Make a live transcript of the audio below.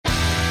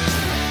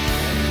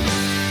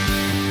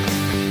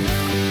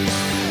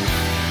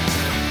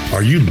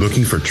Are you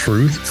looking for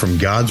truth from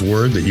God's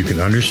Word that you can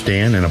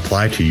understand and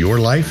apply to your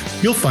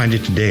life? You'll find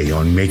it today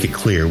on Make It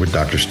Clear with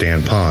Dr.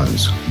 Stan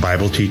Ponz,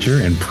 Bible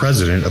teacher and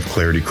president of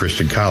Clarity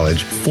Christian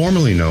College,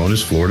 formerly known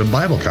as Florida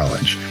Bible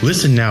College.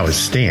 Listen now as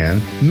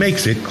Stan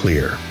makes it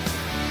clear.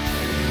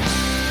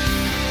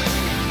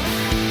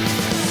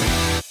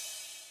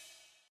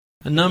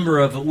 A number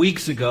of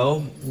weeks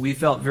ago, we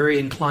felt very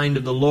inclined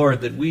to the Lord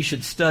that we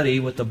should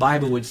study what the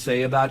Bible would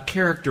say about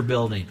character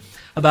building,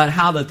 about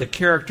how that the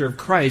character of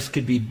Christ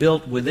could be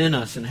built within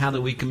us and how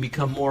that we can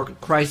become more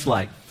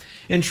Christ-like.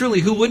 And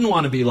truly, who wouldn't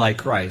want to be like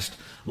Christ?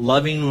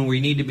 Loving when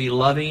we need to be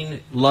loving,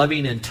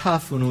 loving and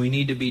tough when we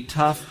need to be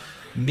tough,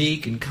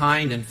 meek and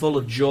kind and full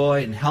of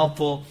joy and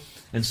helpful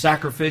and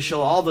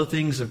sacrificial, all the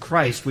things of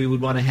Christ we would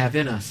want to have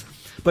in us.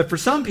 But for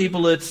some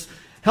people, it's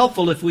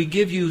helpful if we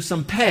give you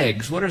some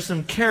pegs. What are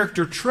some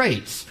character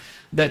traits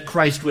that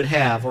Christ would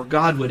have or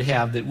God would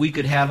have that we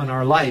could have in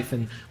our life,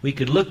 and we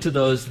could look to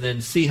those and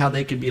then see how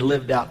they could be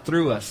lived out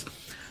through us.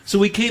 So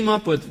we came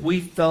up with,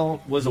 we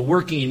felt was a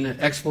working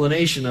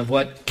explanation of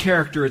what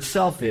character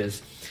itself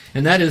is,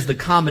 and that is the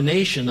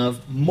combination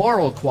of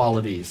moral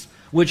qualities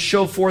which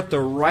show forth the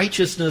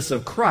righteousness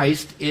of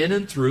Christ in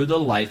and through the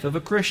life of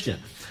a Christian.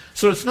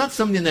 So it's not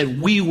something that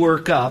we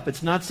work up.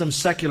 It's not some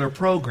secular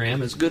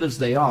program, as good as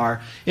they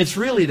are. It's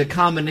really the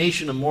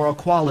combination of moral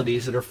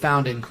qualities that are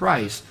found in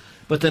Christ,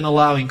 but then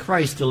allowing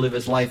Christ to live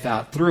His life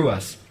out through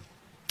us.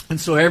 And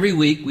so every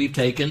week we've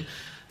taken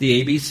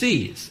the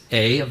ABCs.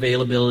 A,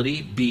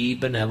 availability. B,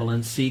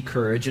 benevolence. C,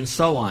 courage, and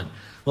so on.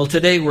 Well,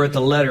 today we're at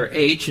the letter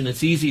H, and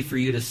it's easy for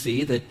you to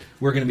see that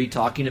we're going to be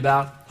talking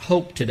about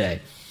hope today.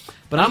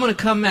 But I'm going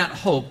to come at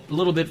hope a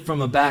little bit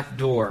from a back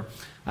door.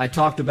 I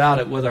talked about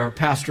it with our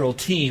pastoral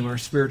team, our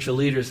spiritual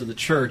leaders of the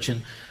church,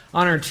 and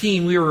on our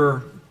team we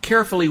were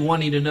carefully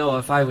wanting to know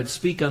if I would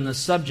speak on this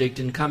subject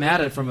and come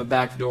at it from a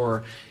back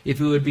door,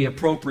 if it would be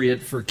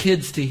appropriate for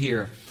kids to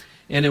hear.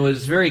 And it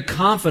was very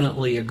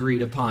confidently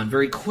agreed upon,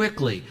 very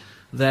quickly,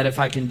 that if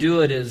I can do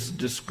it as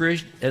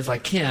discreet as I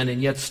can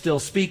and yet still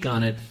speak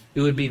on it,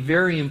 it would be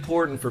very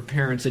important for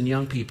parents and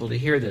young people to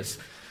hear this.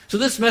 So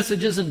this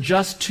message isn't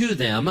just to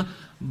them,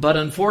 but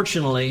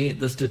unfortunately,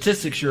 the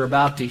statistics you're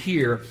about to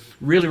hear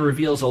really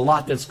reveals a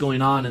lot that's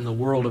going on in the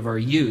world of our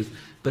youth,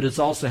 but it's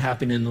also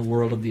happening in the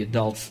world of the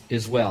adults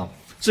as well.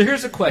 So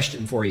here's a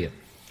question for you.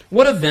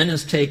 What event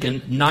has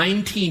taken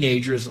 9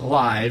 teenagers'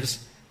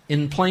 lives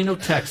in Plano,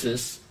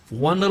 Texas,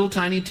 one little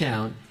tiny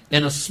town,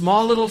 and a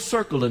small little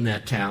circle in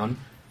that town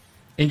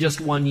in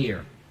just 1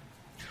 year?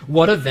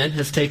 What event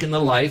has taken the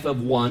life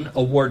of one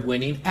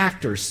award-winning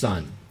actor's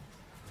son?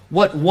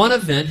 What one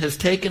event has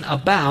taken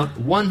about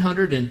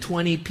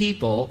 120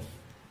 people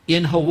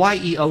in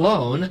Hawaii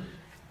alone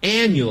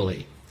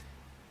annually?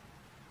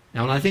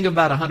 Now, when I think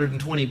about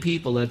 120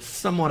 people, that's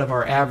somewhat of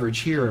our average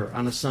here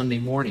on a Sunday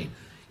morning.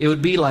 It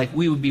would be like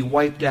we would be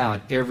wiped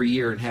out every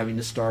year and having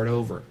to start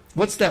over.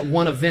 What's that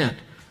one event?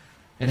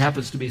 It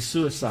happens to be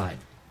suicide.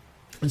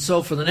 And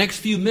so for the next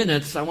few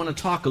minutes, I want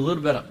to talk a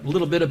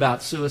little bit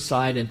about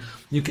suicide, and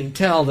you can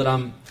tell that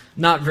I'm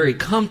not very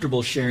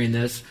comfortable sharing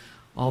this,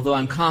 although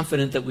I'm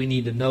confident that we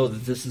need to know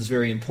that this is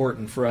very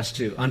important for us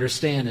to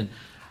understand and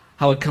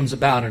how it comes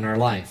about in our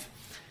life.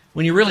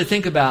 When you really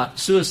think about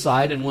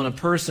suicide, and when a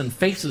person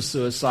faces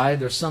suicide,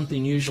 there's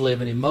something usually of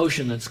an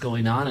emotion that's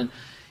going on. And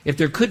if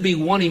there could be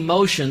one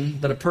emotion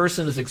that a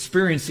person is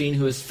experiencing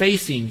who is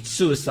facing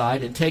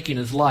suicide and taking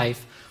his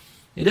life,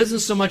 it isn't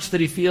so much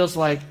that he feels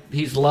like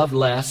he's loved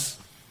less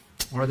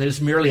or that he's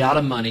merely out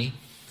of money.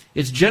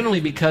 It's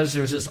generally because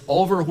there's this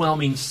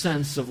overwhelming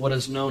sense of what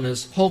is known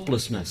as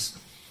hopelessness.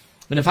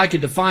 And if I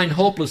could define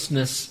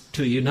hopelessness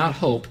to you, not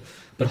hope,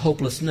 but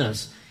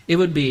hopelessness, it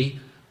would be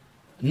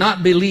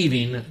not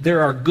believing there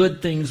are good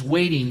things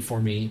waiting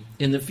for me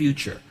in the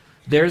future.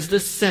 There's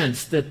this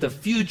sense that the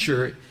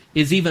future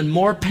is even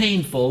more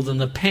painful than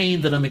the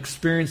pain that I'm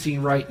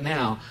experiencing right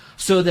now,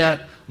 so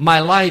that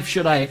my life,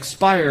 should I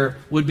expire,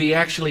 would be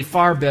actually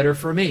far better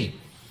for me.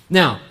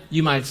 Now,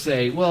 you might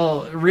say,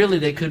 well, really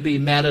they could be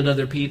mad at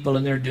other people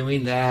and they're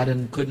doing that,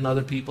 and couldn't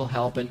other people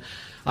help? And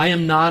I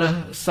am not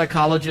a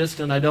psychologist,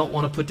 and I don't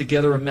want to put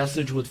together a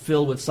message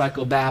filled with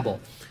psychobabble.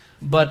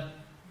 But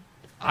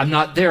I'm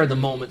not there the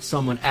moment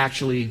someone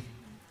actually,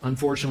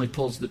 unfortunately,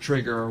 pulls the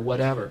trigger or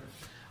whatever.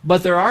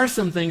 But there are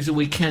some things that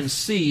we can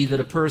see that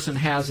a person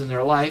has in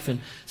their life, and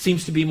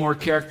seems to be more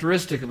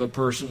characteristic of a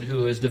person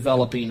who is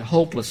developing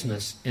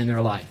hopelessness in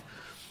their life.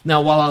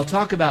 Now, while I'll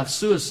talk about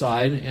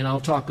suicide, and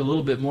I'll talk a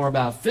little bit more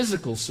about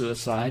physical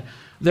suicide,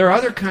 there are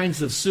other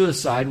kinds of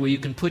suicide where you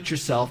can put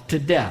yourself to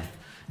death.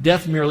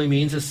 Death merely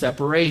means a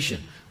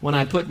separation. When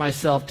I put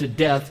myself to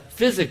death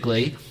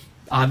physically,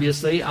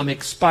 obviously I'm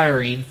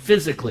expiring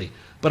physically.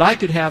 But I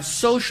could have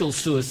social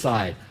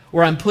suicide,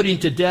 where I'm putting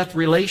to death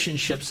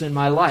relationships in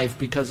my life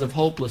because of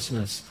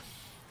hopelessness.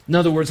 In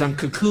other words, I'm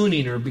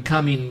cocooning or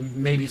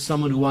becoming maybe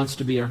someone who wants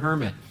to be a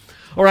hermit.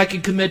 Or I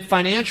could commit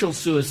financial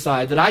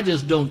suicide, that I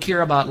just don't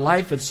care about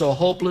life. It's so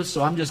hopeless,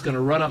 so I'm just going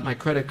to run up my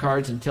credit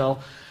cards until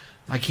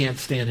I can't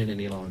stand it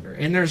any longer.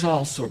 And there's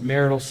also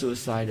marital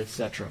suicide,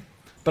 etc.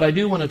 But I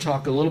do want to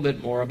talk a little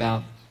bit more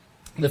about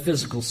the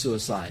physical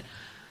suicide.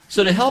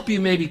 So to help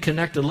you maybe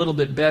connect a little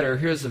bit better,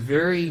 here's a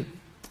very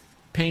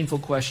painful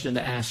question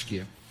to ask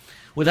you.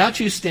 Without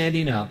you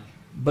standing up,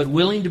 but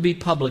willing to be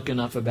public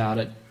enough about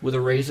it with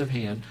a raise of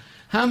hand,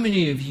 how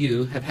many of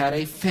you have had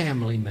a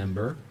family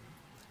member,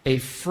 a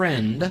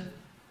friend,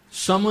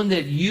 someone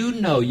that you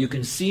know, you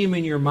can see them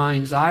in your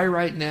mind's eye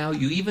right now,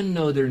 you even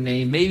know their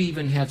name, maybe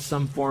even had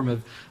some form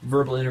of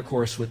verbal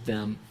intercourse with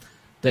them,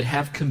 that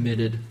have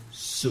committed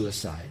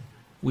suicide?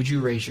 Would you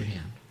raise your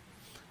hand?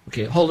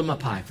 Okay, hold them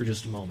up high for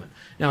just a moment.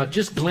 Now,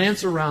 just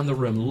glance around the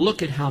room.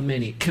 Look at how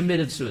many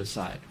committed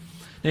suicide.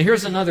 Now,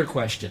 here's another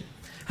question.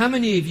 How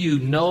many of you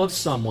know of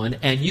someone,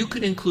 and you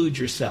could include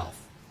yourself,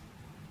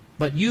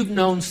 but you've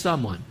known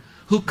someone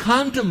who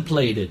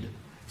contemplated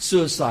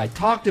suicide,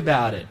 talked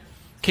about it,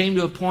 came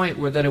to a point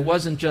where that it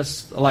wasn't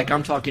just like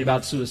I'm talking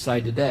about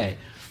suicide today.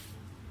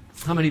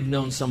 How many have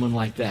known someone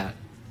like that,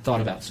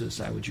 thought about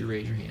suicide? Would you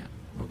raise your hand?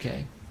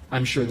 Okay.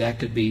 I'm sure that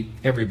could be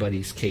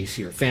everybody's case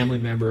here. Family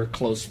member,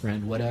 close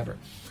friend, whatever.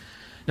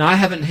 Now, I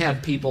haven't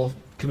had people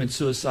commit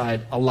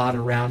suicide a lot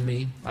around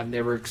me. I've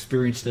never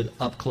experienced it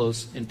up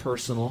close and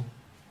personal.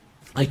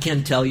 I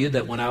can tell you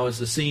that when I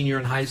was a senior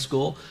in high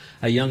school,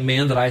 a young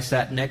man that I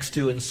sat next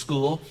to in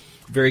school,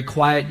 very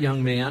quiet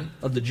young man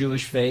of the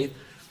Jewish faith,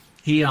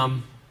 he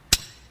hung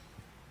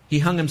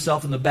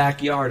himself in the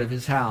backyard of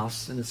his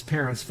house, and his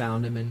parents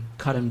found him and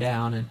cut him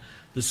down. And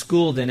the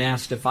school then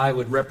asked if I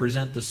would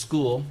represent the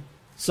school,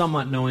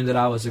 somewhat knowing that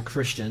I was a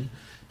Christian,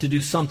 to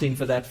do something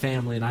for that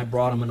family. And I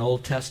brought him an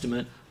Old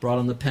Testament, brought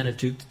him the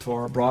Pentateuch, the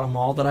Torah, brought him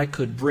all that I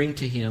could bring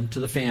to him, to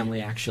the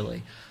family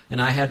actually. And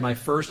I had my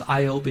first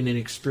eye-opening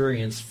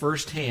experience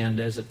firsthand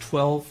as a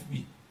 12th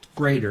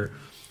grader,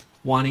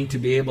 wanting to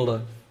be able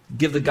to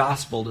give the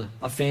gospel to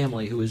a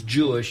family who was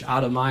Jewish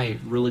out of my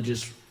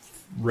religious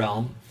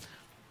realm,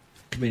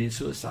 committing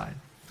suicide.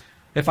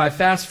 If I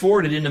fast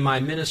forwarded into my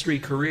ministry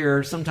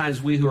career,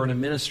 sometimes we who are in a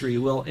ministry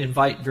will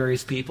invite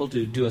various people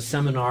to do a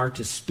seminar,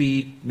 to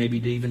speak, maybe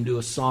to even do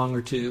a song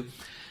or two.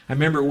 I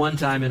remember one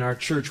time in our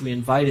church we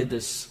invited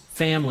this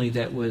family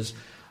that was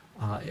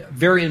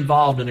very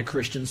involved in a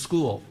Christian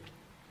school.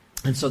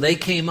 And so they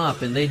came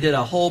up and they did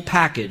a whole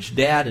package,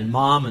 dad and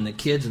mom and the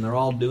kids, and they're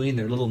all doing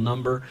their little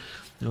number.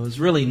 And it was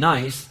really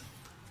nice.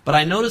 But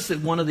I noticed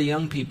that one of the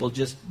young people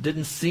just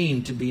didn't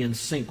seem to be in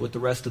sync with the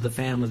rest of the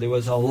family. There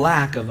was a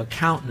lack of a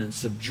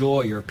countenance of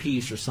joy or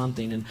peace or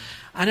something. And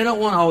I don't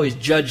want to always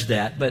judge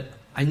that, but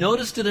I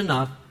noticed it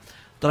enough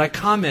that I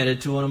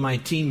commented to one of my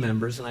team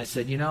members, and I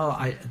said,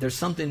 there's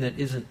something that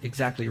isn't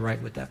exactly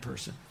right with that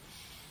person.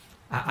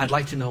 I'd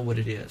like to know what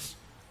it is.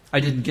 I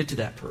didn't get to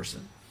that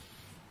person.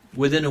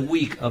 Within a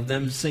week of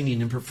them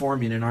singing and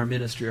performing in our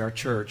ministry, our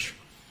church,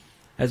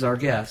 as our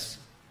guests,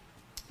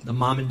 the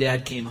mom and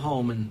dad came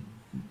home, and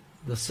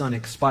the son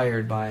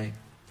expired by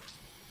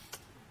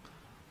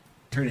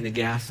turning the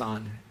gas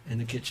on in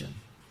the kitchen.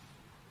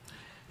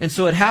 And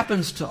so it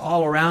happens to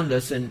all around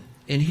us, and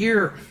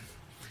here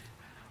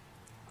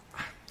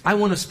I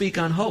want to speak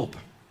on hope.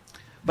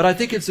 But I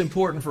think it's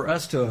important for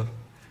us to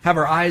have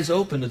our eyes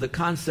open to the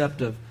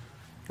concept of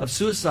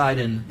suicide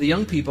and the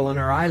young people on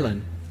our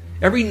island.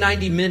 Every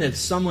 90 minutes,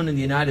 someone in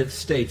the United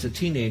States, a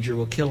teenager,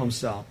 will kill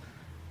himself.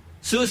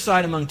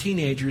 Suicide among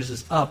teenagers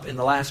is up in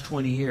the last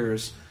 20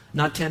 years.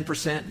 Not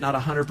 10%, not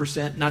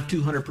 100%, not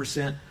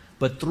 200%,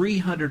 but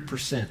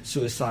 300%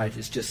 suicide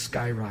has just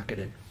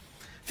skyrocketed.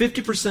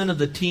 50% of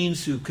the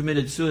teens who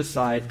committed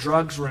suicide,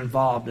 drugs were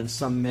involved in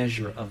some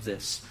measure of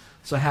this.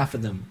 So half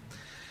of them.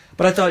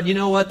 But I thought, you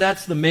know what,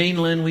 that's the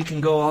mainland, we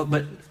can go out,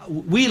 but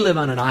we live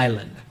on an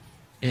island.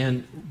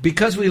 And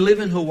because we live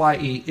in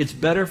Hawaii, it's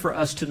better for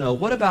us to know,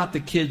 what about the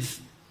kids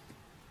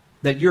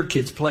that your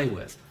kids play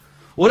with?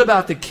 What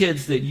about the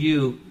kids that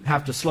you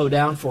have to slow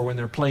down for when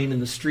they're playing in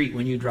the street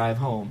when you drive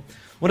home?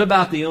 What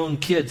about the own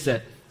kids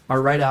that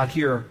are right out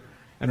here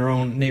in our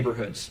own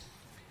neighborhoods?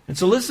 And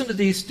so listen to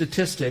these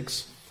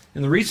statistics.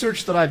 In the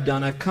research that I've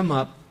done, I've come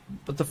up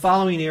with the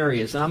following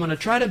areas. And I'm going to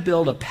try to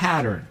build a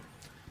pattern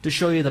to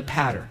show you the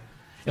pattern.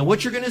 And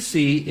what you're going to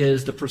see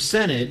is the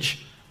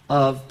percentage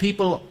of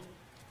people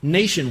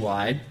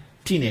nationwide,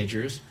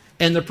 teenagers,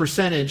 and the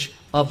percentage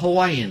of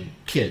Hawaiian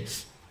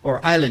kids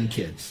or island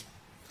kids.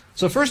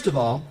 So first of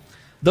all,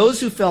 those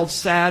who felt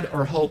sad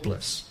or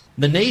hopeless.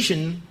 The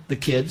nation, the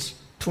kids,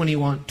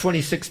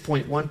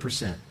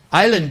 26.1%.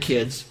 Island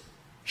kids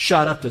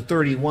shot up to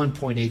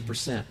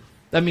 31.8%.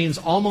 That means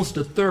almost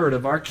a third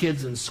of our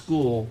kids in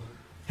school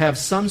have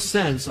some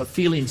sense of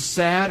feeling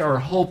sad or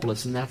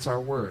hopeless, and that's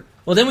our word.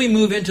 Well, then we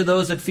move into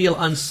those that feel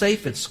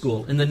unsafe at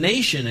school. In the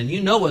nation, and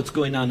you know what's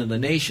going on in the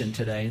nation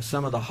today, in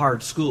some of the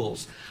hard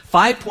schools,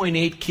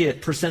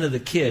 5.8% of the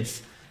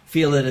kids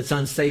feel that it's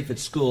unsafe at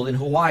school. In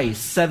Hawaii,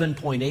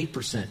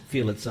 7.8%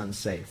 feel it's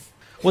unsafe.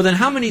 Well, then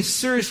how many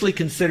seriously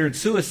considered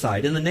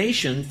suicide? In the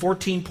nation,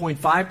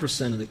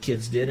 14.5% of the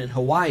kids did. In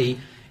Hawaii,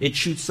 it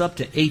shoots up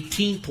to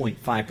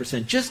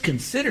 18.5%, just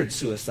considered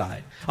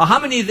suicide. How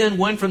many then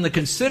went from the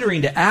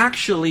considering to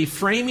actually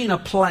framing a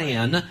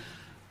plan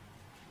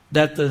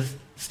that the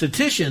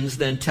statisticians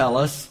then tell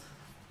us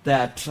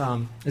that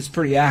is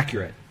pretty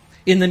accurate.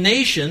 In the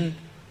nation,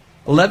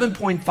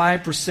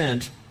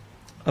 11.5%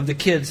 of the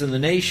kids in the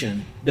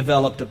nation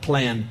developed a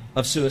plan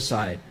of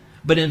suicide.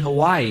 But in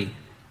Hawaii,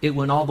 it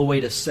went all the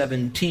way to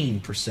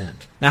 17%.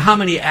 Now, how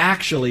many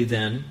actually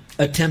then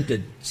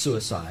attempted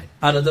suicide?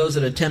 Out of those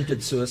that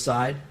attempted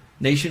suicide,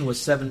 nation was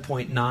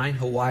 7.9,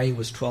 Hawaii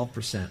was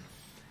 12%.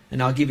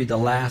 And I'll give you the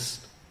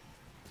last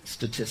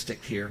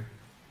statistic here.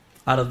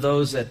 Out of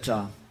those that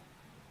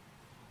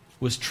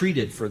was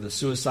treated for the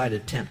suicide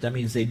attempt, that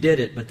means they did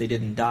it, but they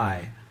didn't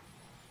die.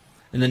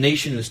 And the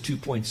nation was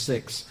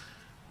 2.6,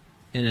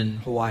 and in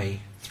Hawaii,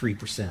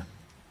 3%.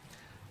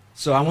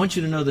 So I want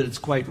you to know that it's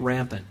quite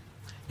rampant.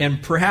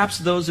 And perhaps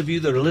those of you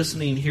that are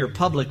listening here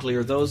publicly,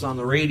 or those on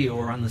the radio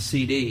or on the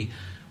CD,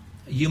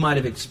 you might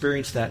have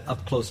experienced that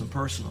up close and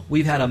personal.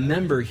 We've had a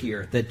member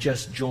here that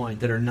just joined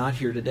that are not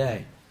here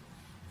today.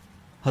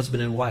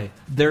 Husband and wife.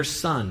 Their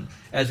son,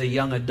 as a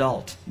young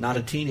adult, not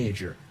a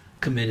teenager,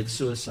 committed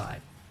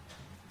suicide.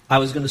 I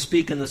was going to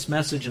speak in this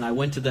message, and I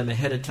went to them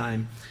ahead of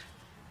time,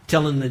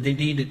 telling them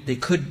that they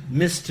could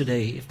miss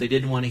today if they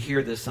didn't want to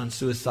hear this on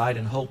suicide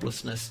and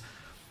hopelessness.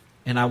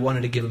 And I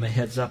wanted to give them a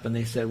heads up, and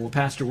they said, well,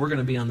 Pastor, we're going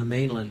to be on the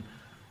mainland,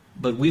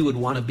 but we would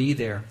want to be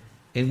there.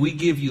 And we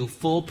give you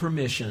full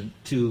permission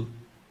to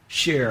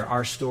share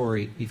our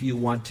story if you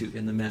want to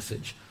in the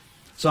message.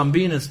 So I'm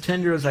being as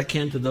tender as I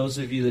can to those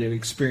of you that have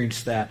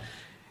experienced that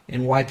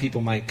and why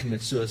people might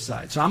commit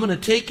suicide. So I'm going to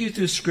take you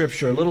through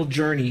Scripture, a little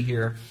journey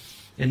here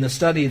in the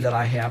study that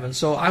I have. And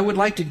so I would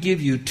like to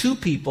give you two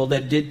people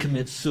that did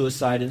commit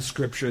suicide in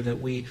Scripture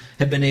that we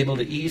have been able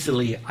to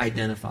easily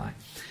identify.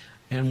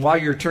 And while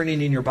you're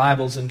turning in your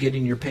Bibles and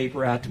getting your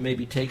paper out to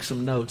maybe take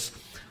some notes,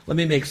 let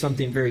me make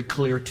something very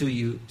clear to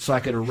you so I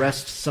could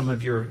arrest some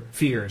of your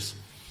fears.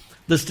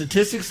 The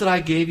statistics that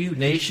I gave you,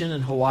 nation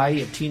and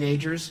Hawaii of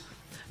teenagers,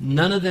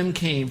 none of them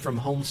came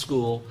from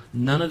homeschool.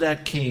 None of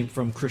that came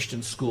from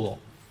Christian school.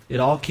 It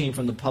all came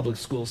from the public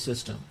school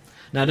system.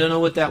 Now, I don't know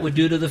what that would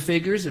do to the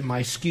figures. It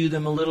might skew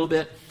them a little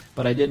bit,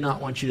 but I did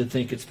not want you to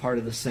think it's part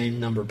of the same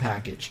number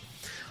package.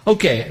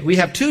 Okay, we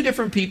have two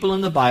different people in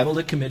the Bible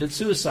that committed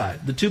suicide.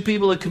 The two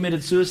people that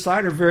committed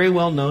suicide are very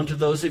well known to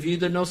those of you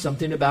that know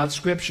something about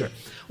Scripture.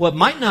 What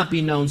might not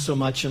be known so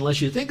much unless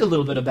you think a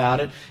little bit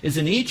about it is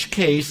in each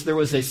case there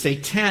was a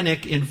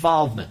satanic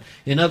involvement.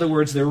 In other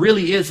words, there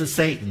really is a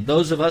Satan.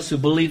 Those of us who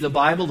believe the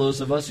Bible, those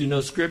of us who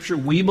know Scripture,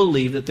 we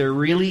believe that there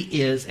really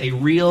is a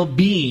real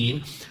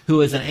being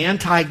who is an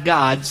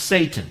anti-God,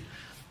 Satan.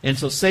 And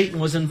so Satan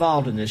was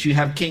involved in this. You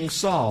have King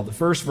Saul. The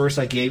first verse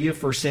I gave you,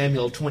 1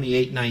 Samuel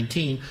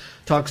 28:19,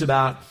 talks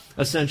about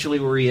essentially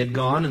where he had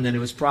gone, and then it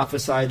was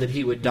prophesied that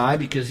he would die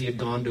because he had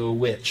gone to a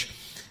witch.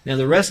 Now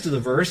the rest of the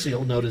verse,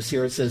 you'll notice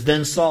here, it says,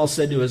 Then Saul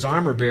said to his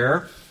armor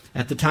bearer,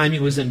 at the time he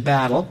was in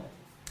battle,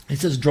 he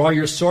says, Draw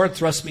your sword,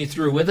 thrust me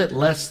through with it,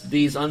 lest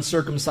these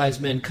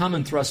uncircumcised men come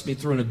and thrust me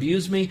through and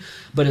abuse me.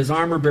 But his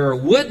armor bearer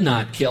would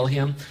not kill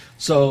him,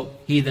 so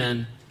he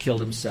then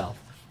killed himself.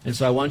 And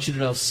so I want you to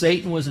know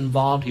Satan was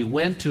involved. He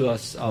went to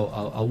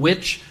a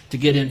witch to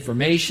get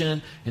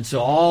information. And so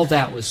all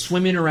that was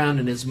swimming around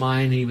in his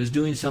mind. And he was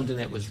doing something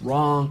that was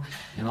wrong.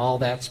 And all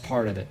that's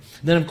part of it.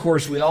 Then, of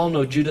course, we all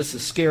know Judas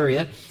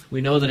Iscariot. We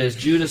know that as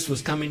Judas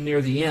was coming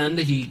near the end,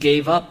 he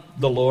gave up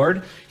the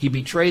Lord. He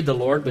betrayed the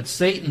Lord. But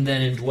Satan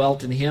then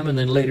indwelt in him. And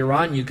then later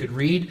on you could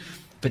read,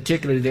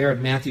 particularly there at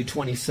Matthew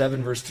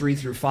 27, verse 3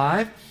 through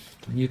 5.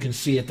 And you can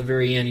see at the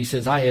very end, he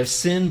says, I have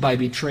sinned by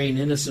betraying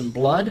innocent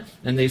blood.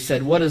 And they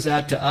said, what is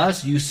that to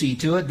us? You see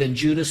to it. Then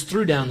Judas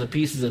threw down the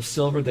pieces of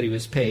silver that he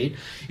was paid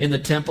in the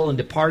temple and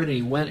departed, and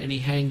he went and he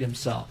hanged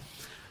himself.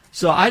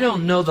 So I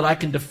don't know that I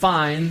can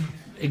define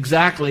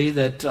exactly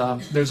that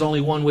there's only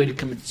one way to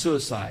commit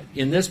suicide.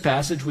 In this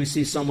passage, we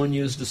see someone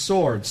used a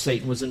sword.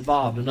 Satan was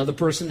involved. Another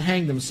person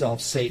hanged himself.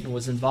 Satan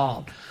was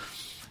involved.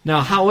 Now,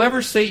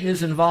 however Satan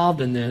is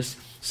involved in this,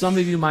 some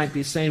of you might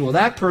be saying, well,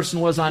 that person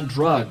was on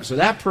drugs, or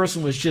that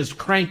person was just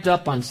cranked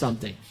up on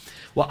something.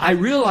 Well, I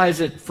realize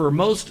that for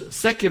most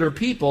secular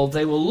people,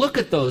 they will look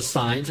at those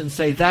signs and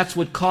say that's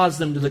what caused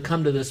them to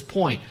come to this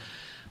point.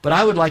 But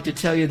I would like to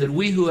tell you that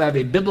we who have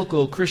a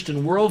biblical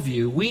Christian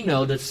worldview, we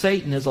know that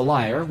Satan is a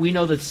liar. We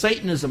know that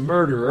Satan is a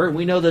murderer.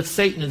 We know that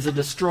Satan is a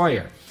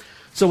destroyer.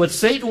 So what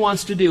Satan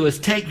wants to do is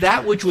take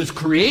that which was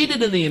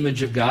created in the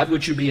image of God,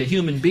 which would be a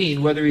human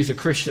being, whether he's a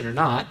Christian or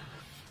not,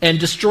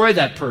 and destroy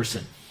that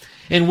person.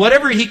 And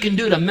whatever he can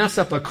do to mess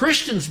up a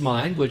Christian's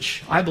mind,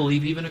 which I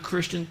believe even a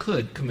Christian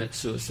could commit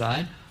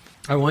suicide,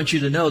 I want you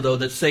to know, though,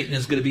 that Satan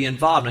is going to be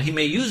involved. Now, he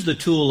may use the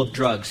tool of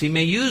drugs. He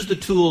may use the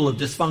tool of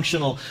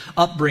dysfunctional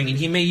upbringing.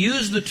 He may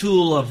use the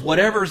tool of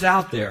whatever's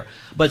out there.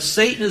 But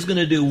Satan is going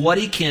to do what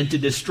he can to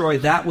destroy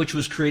that which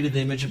was created in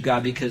the image of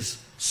God, because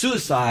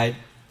suicide,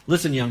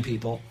 listen, young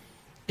people,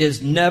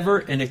 is never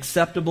an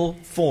acceptable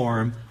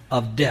form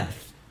of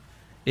death.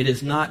 It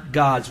is not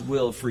God's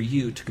will for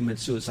you to commit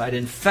suicide.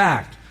 In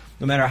fact,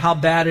 no matter how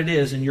bad it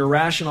is, and your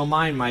rational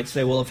mind might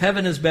say, well, if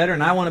heaven is better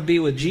and I want to be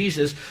with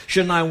Jesus,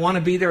 shouldn't I want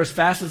to be there as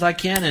fast as I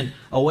can, and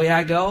away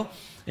I go?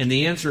 And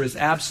the answer is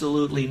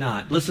absolutely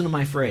not. Listen to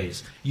my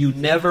phrase. You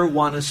never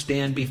want to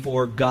stand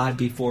before God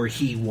before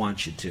He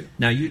wants you to.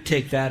 Now you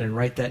take that and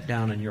write that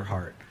down in your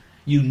heart.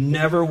 You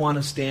never want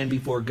to stand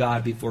before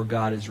God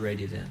is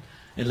ready then.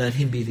 And let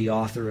Him be the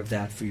author of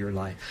that for your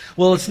life.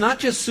 Well, it's not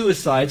just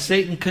suicide.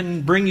 Satan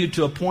can bring you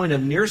to a point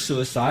of near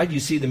suicide. You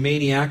see the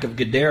maniac of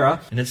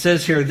Gadara. And it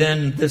says here,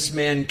 then this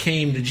man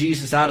came to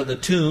Jesus out of the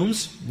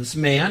tombs, this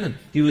man, and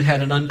he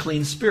had an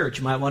unclean spirit.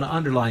 You might want to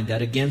underline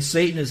that. Again,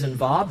 Satan is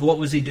involved. What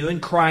was he doing?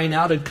 Crying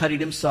out and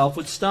cutting himself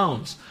with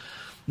stones.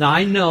 Now,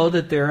 I know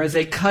that there is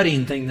a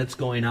cutting thing that's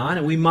going on,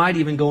 and we might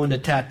even go into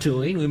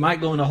tattooing. We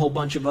might go in a whole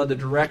bunch of other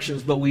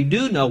directions, but we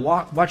do know,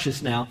 watch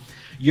this now,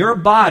 your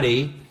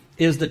body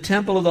is the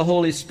temple of the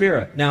Holy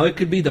Spirit. Now, it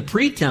could be the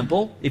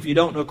pre-temple if you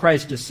don't know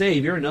Christ as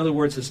Savior. In other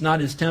words, it's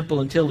not His temple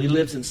until He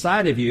lives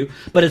inside of you,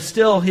 but it's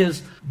still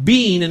His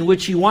being in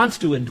which He wants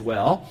to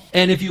indwell.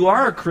 And if you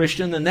are a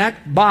Christian, then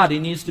that body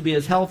needs to be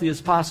as healthy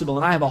as possible.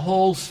 And I have a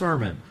whole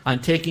sermon on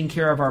taking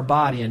care of our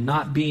body and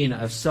not being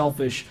a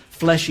selfish,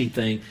 fleshy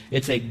thing.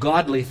 It's a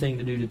godly thing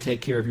to do to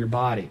take care of your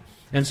body.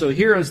 And so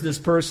here is this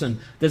person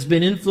that's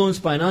been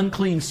influenced by an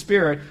unclean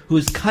spirit who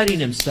is cutting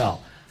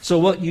himself. So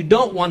what you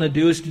don't want to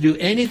do is to do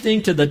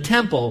anything to the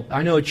temple.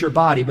 I know it's your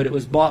body, but it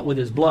was bought with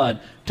His blood,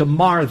 to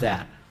mar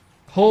that.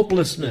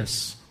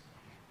 Hopelessness.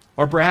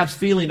 Or perhaps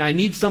feeling I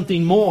need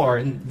something more,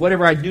 and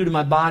whatever I do to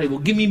my body will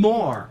give me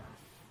more.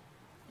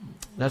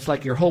 That's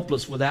like you're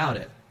hopeless without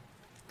it.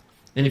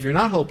 And if you're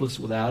not hopeless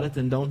without it,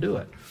 then don't do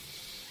it.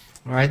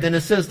 All right, then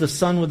it says the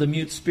son with a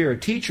mute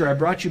spirit. Teacher, I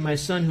brought you my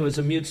son who has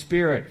a mute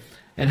spirit,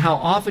 and how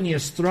often He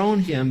has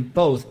thrown him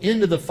both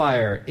into the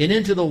fire and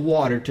into the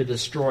water to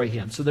destroy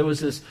him. So there was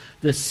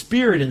this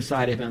spirit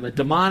inside of him, a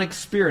demonic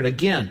spirit,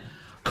 again,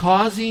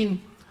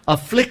 causing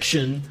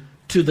affliction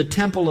to the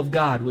temple of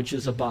God, which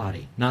is a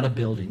body, not a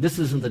building. This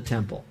isn't the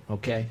temple,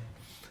 okay?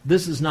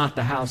 This is not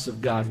the house of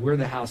God. We're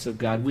the house of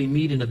God. We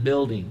meet in a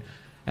building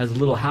as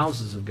little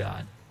houses of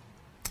God,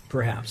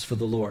 perhaps, for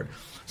the Lord.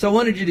 So I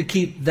wanted you to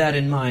keep that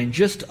in mind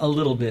just a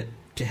little bit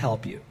to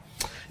help you.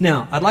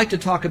 Now, I'd like to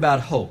talk about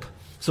hope.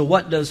 So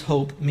what does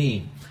hope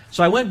mean?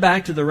 So I went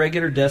back to the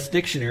regular desk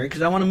dictionary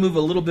because I want to move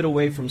a little bit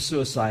away from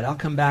suicide. I'll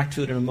come back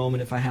to it in a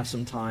moment if I have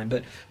some time.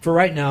 But for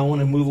right now, I want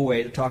to move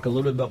away to talk a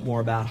little bit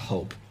more about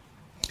hope.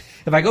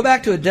 If I go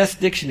back to a desk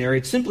dictionary,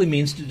 it simply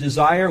means to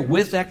desire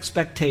with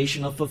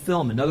expectation of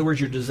fulfillment. In other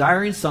words, you're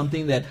desiring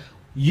something that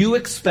you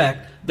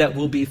expect that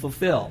will be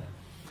fulfilled.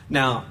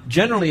 Now,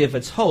 generally, if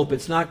it's hope,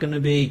 it's not going to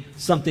be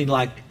something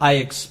like, I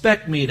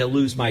expect me to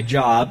lose my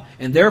job,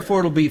 and therefore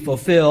it'll be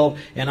fulfilled,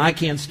 and I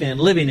can't stand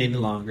living any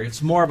longer.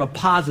 It's more of a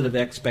positive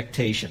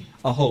expectation,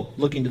 a hope,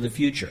 looking to the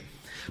future.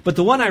 But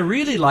the one I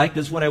really liked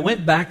is when I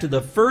went back to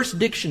the first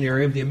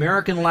dictionary of the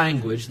American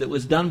language that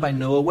was done by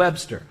Noah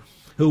Webster,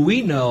 who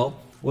we know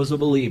was a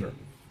believer.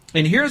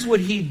 And here's what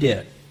he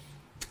did.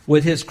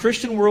 With his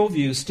Christian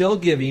worldview still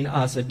giving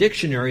us a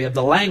dictionary of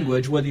the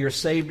language, whether you're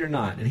saved or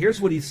not. And here's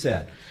what he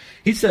said.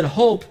 He said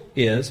hope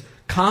is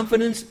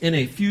confidence in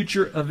a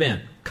future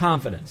event.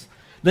 Confidence.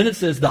 Then it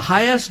says the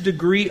highest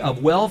degree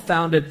of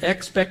well-founded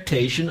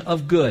expectation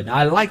of good. Now,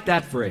 I like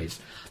that phrase.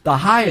 The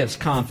highest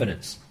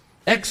confidence,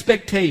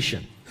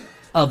 expectation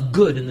of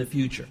good in the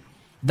future.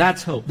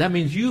 That's hope. That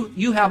means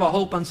you have a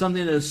hope on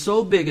something that is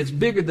so big, it's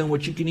bigger than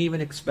what you can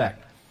even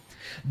expect.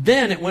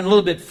 Then it went a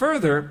little bit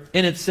further,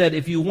 and it said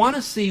if you want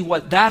to see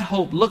what that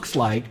hope looks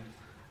like,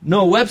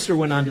 Noah Webster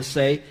went on to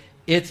say,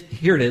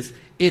 here it is,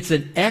 it's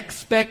an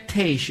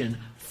expectation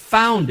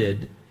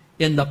founded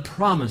in the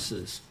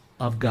promises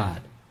of God.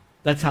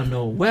 That's how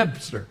Noah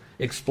Webster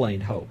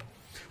explained hope.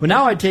 Well,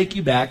 now I take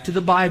you back to the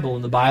Bible.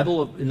 And the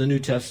Bible in the New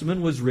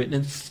Testament was written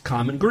in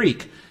common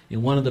Greek.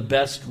 And one of the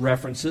best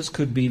references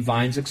could be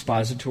Vine's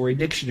Expository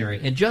Dictionary.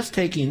 And just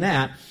taking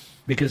that,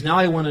 because now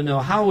I want to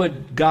know how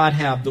would God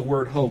have the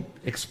word hope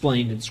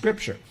explained in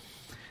Scripture.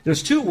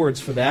 There's two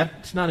words for that.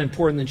 It's not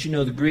important that you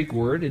know the Greek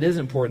word. It is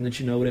important that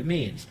you know what it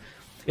means.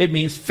 It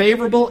means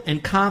favorable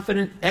and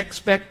confident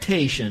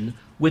expectation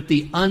with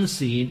the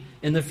unseen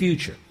in the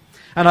future.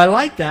 And I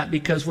like that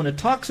because when it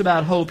talks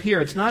about hope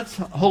here, it's not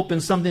hope in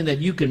something that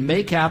you can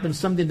make happen,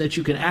 something that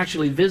you can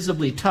actually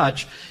visibly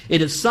touch.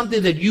 It is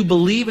something that you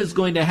believe is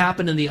going to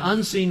happen in the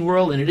unseen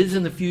world, and it is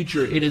in the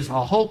future. It is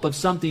a hope of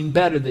something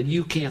better that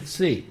you can't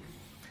see.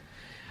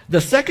 The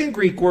second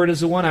Greek word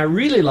is the one I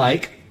really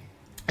like.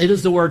 It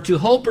is the word to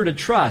hope or to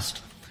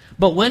trust.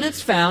 But when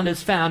it's found,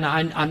 it's found.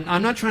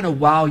 I'm not trying to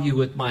wow you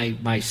with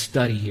my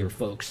study here,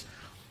 folks.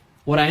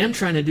 What I am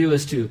trying to do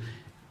is to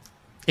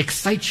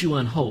excite you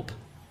on hope.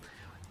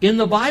 In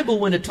the Bible,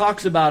 when it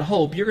talks about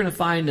hope, you're going to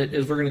find that,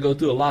 as we're going to go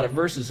through a lot of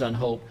verses on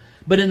hope,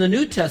 but in the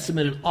New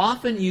Testament, it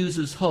often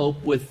uses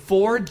hope with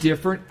 4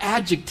 different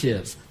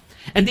adjectives.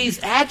 And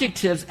these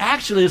adjectives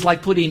actually is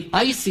like putting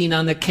icing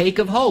on the cake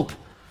of hope.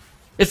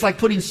 It's like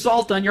putting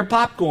salt on your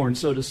popcorn,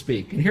 so to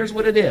speak. And here's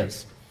what it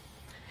is.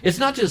 It's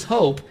not just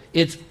hope,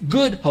 it's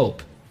good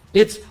hope.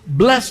 It's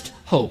blessed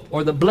hope,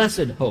 or the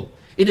blessed hope.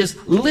 It is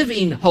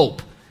living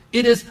hope.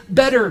 It is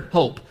better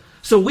hope.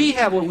 So we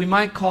have what we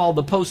might call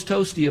the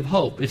post-toasty of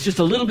hope. It's just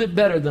a little bit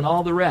better than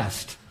all the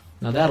rest.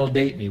 Now that'll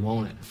date me,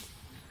 won't it?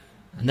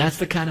 And that's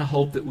the kind of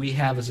hope that we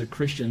have as a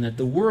Christian, that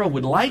the world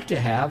would like to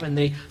have, and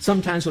they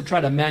sometimes will try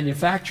to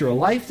manufacture a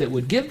life that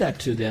would give that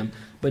to them,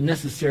 but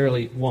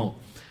necessarily won't.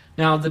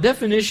 Now, the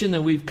definition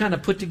that we've kind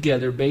of put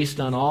together based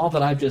on all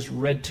that I've just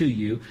read to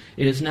you,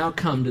 it has now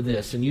come to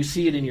this, and you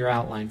see it in your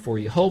outline for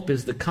you. Hope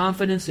is the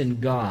confidence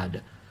in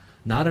God,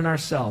 not in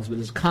ourselves, but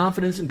it's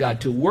confidence in God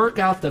to work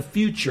out the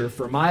future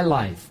for my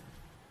life,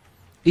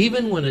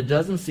 even when it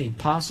doesn't seem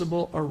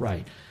possible or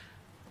right.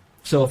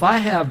 So if I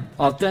have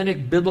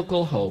authentic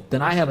biblical hope,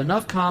 then I have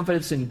enough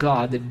confidence in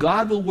God that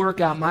God will work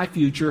out my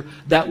future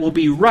that will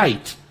be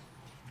right,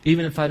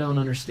 even if I don't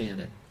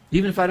understand it.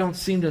 Even if I don't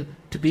seem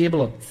to be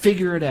able to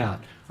figure it out,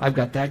 I've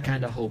got that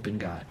kind of hope in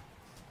God.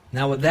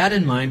 Now with that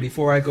in mind,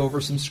 before I go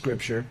over some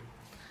scripture,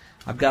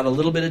 I've got a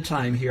little bit of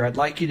time here. I'd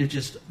like you to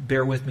just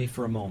bear with me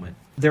for a moment.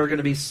 There are going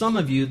to be some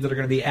of you that are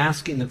going to be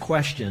asking the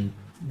question,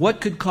 what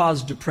could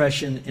cause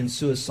depression and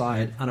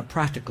suicide on a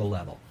practical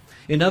level?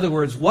 In other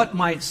words, what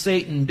might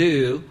Satan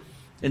do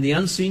in the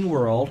unseen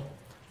world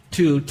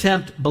to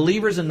tempt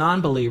believers and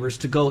non-believers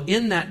to go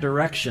in that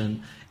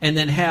direction and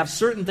then have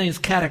certain things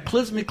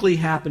cataclysmically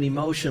happen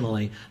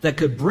emotionally that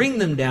could bring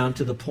them down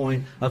to the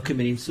point of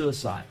committing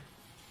suicide?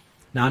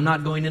 Now, I'm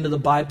not going into the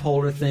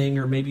bipolar thing,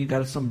 or maybe you've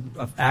got some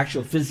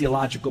actual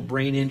physiological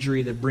brain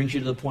injury that brings you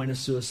to the point of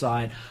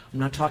suicide. I'm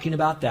not talking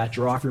about that.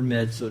 You're off your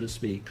meds, so to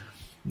speak.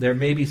 There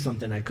may be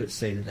something I could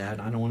say to that.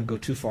 I don't want to go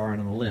too far on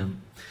a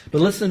limb.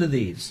 But listen to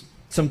these.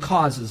 Some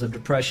causes of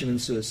depression and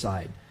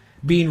suicide.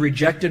 Being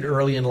rejected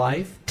early in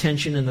life,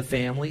 tension in the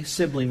family,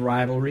 sibling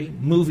rivalry,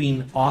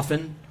 moving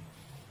often.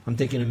 I'm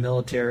thinking of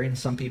military and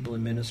some people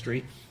in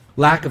ministry.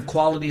 Lack of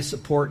quality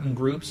support in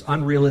groups,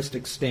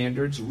 unrealistic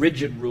standards,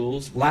 rigid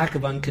rules, lack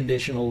of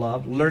unconditional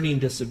love, learning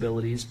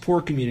disabilities,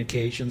 poor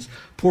communications,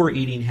 poor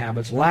eating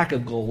habits, lack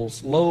of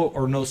goals, low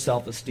or no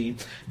self-esteem,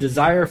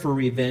 desire for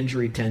revenge or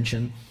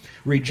retention,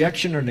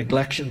 rejection or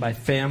neglection by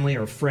family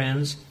or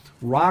friends,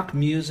 rock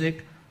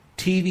music,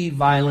 TV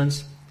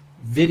violence,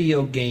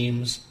 video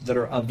games that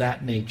are of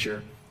that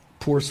nature,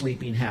 poor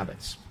sleeping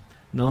habits.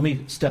 Now let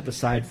me step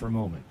aside for a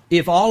moment.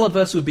 If all of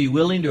us would be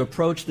willing to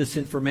approach this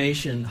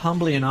information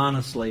humbly and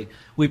honestly,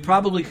 we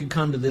probably could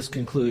come to this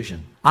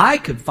conclusion. I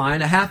could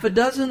find a half a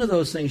dozen of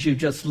those things you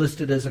just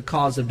listed as a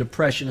cause of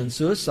depression and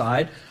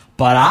suicide,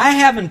 but I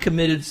haven't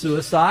committed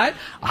suicide.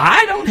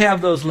 I don't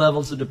have those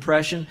levels of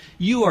depression.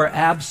 You are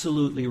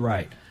absolutely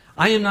right.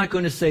 I am not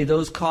going to say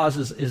those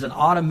causes is an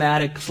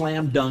automatic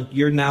slam dunk,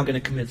 you're now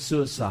going to commit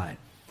suicide.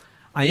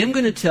 I am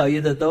going to tell you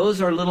that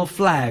those are little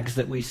flags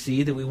that we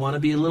see that we want to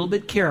be a little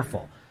bit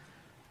careful.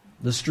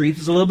 The street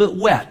is a little bit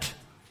wet.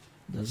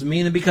 Doesn't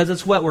mean that because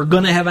it's wet we're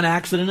going to have an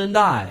accident and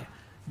die.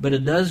 But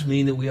it does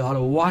mean that we ought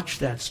to watch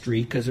that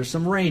street because there's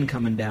some rain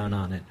coming down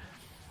on it.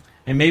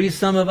 And maybe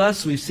some of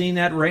us, we've seen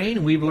that rain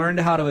and we've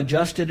learned how to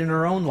adjust it in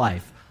our own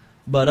life.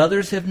 But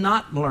others have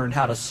not learned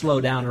how to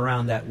slow down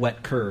around that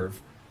wet curve.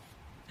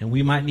 And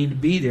we might need to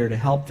be there to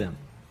help them.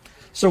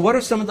 So what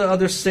are some of the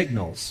other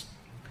signals?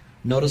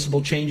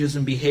 Noticeable changes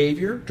in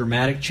behavior,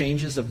 dramatic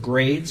changes of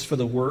grades for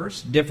the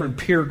worse, different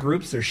peer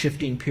groups, they're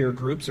shifting peer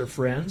groups or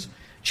friends,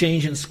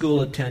 change in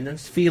school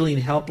attendance, feeling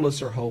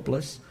helpless or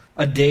hopeless,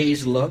 a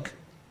dazed look,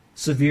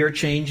 severe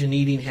change in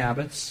eating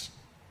habits,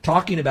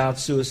 talking about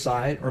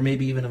suicide or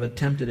maybe even have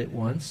attempted it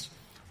once,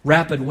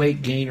 rapid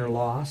weight gain or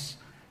loss,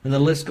 and the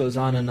list goes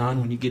on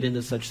when you get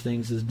into such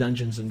things as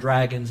Dungeons and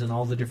Dragons and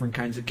all the different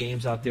kinds of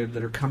games out there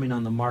that are coming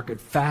on the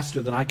market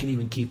faster than I can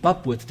even keep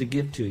up with to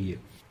give to you.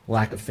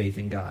 Lack of faith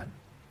in God.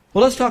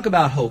 Well, let's talk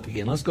about hope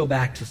again. Let's go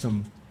back to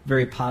some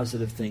very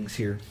positive things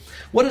here.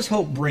 What does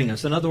hope bring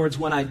us? In other words,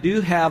 when I do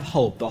have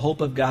hope, the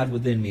hope of God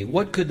within me,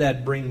 what could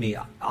that bring me?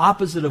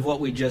 Opposite of what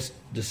we just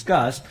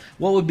discussed,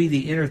 what would be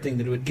the inner thing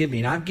that it would give me?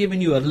 And I've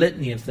given you a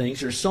litany of things.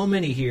 There's so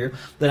many here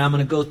that I'm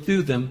going to go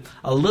through them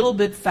a little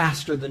bit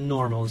faster than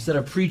normal. Instead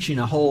of preaching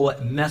a whole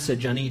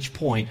message on each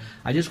point,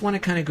 I just want to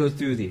kind of go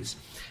through these.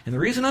 And the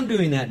reason I'm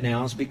doing that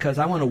now is because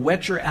I want to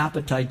whet your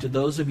appetite to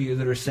those of you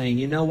that are saying,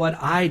 you know what,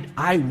 I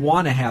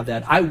want to have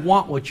that. I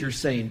want what you're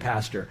saying,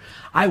 Pastor.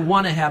 I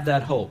want to have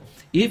that hope.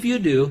 If you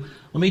do,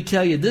 let me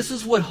tell you, this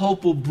is what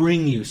hope will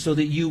bring you so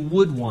that you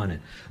would want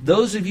it.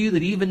 Those of you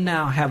that even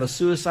now have a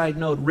suicide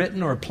note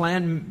written or a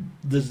plan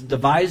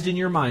devised in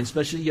your mind,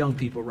 especially young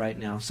people right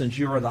now, since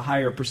you are the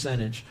higher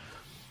percentage,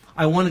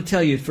 I want to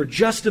tell you, for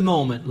just a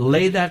moment,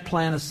 lay that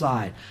plan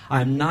aside.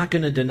 I'm not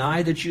going to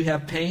deny that you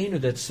have pain or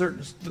that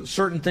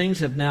certain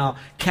things have now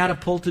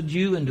catapulted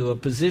you into a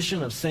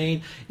position of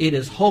saying, it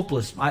is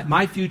hopeless.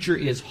 My future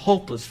is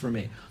hopeless for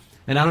me.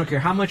 And I don't care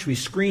how much we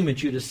scream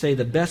at you to say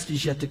the best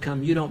is yet to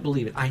come. You don't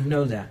believe it. I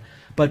know that.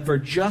 But for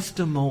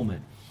just a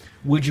moment,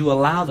 would you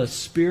allow the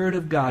Spirit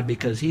of God,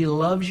 because He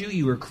loves you,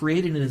 you were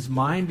created in His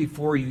mind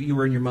before you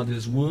were in your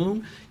mother's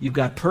womb, you've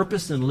got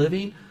purpose in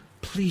living,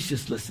 please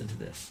just listen to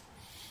this.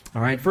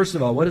 All right, first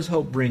of all, what does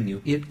hope bring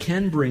you? It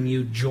can bring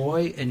you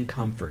joy and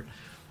comfort.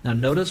 Now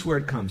notice where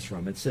it comes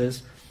from. It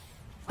says,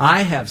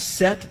 I have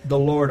set the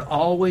Lord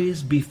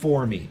always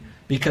before me.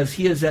 Because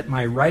he is at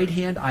my right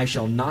hand, I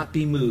shall not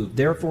be moved.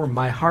 Therefore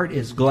my heart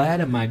is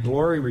glad, and my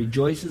glory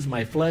rejoices.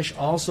 My flesh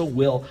also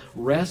will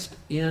rest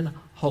in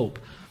hope.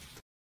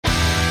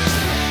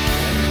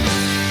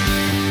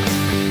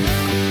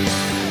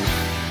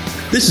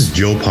 This is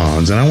Joe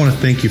Ponz, and I want to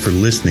thank you for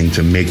listening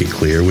to Make It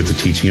Clear with the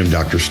teaching of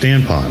Dr.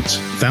 Stan Ponz,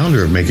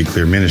 founder of Make It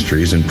Clear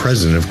Ministries and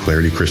president of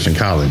Clarity Christian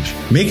College.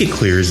 Make It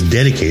Clear is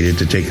dedicated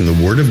to taking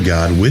the Word of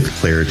God with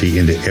clarity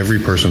into every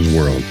person's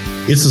world.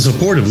 It's the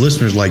support of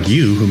listeners like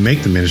you who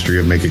make the ministry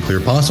of Make It Clear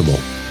possible.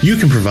 You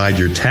can provide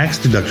your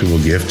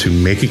tax-deductible gift to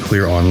Make It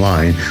Clear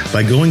online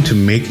by going to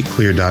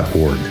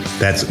makeitclear.org.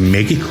 That's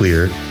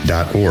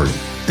makeitclear.org.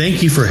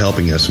 Thank you for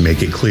helping us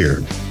make it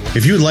clear.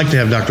 If you would like to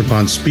have Dr.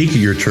 Ponz speak at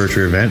your church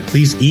or event,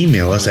 please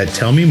email us at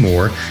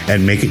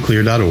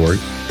tellmemore@makeitclear.org.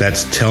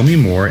 That's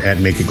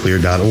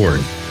tellmemore@makeitclear.org.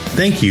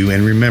 Thank you,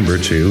 and remember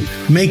to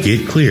make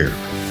it clear.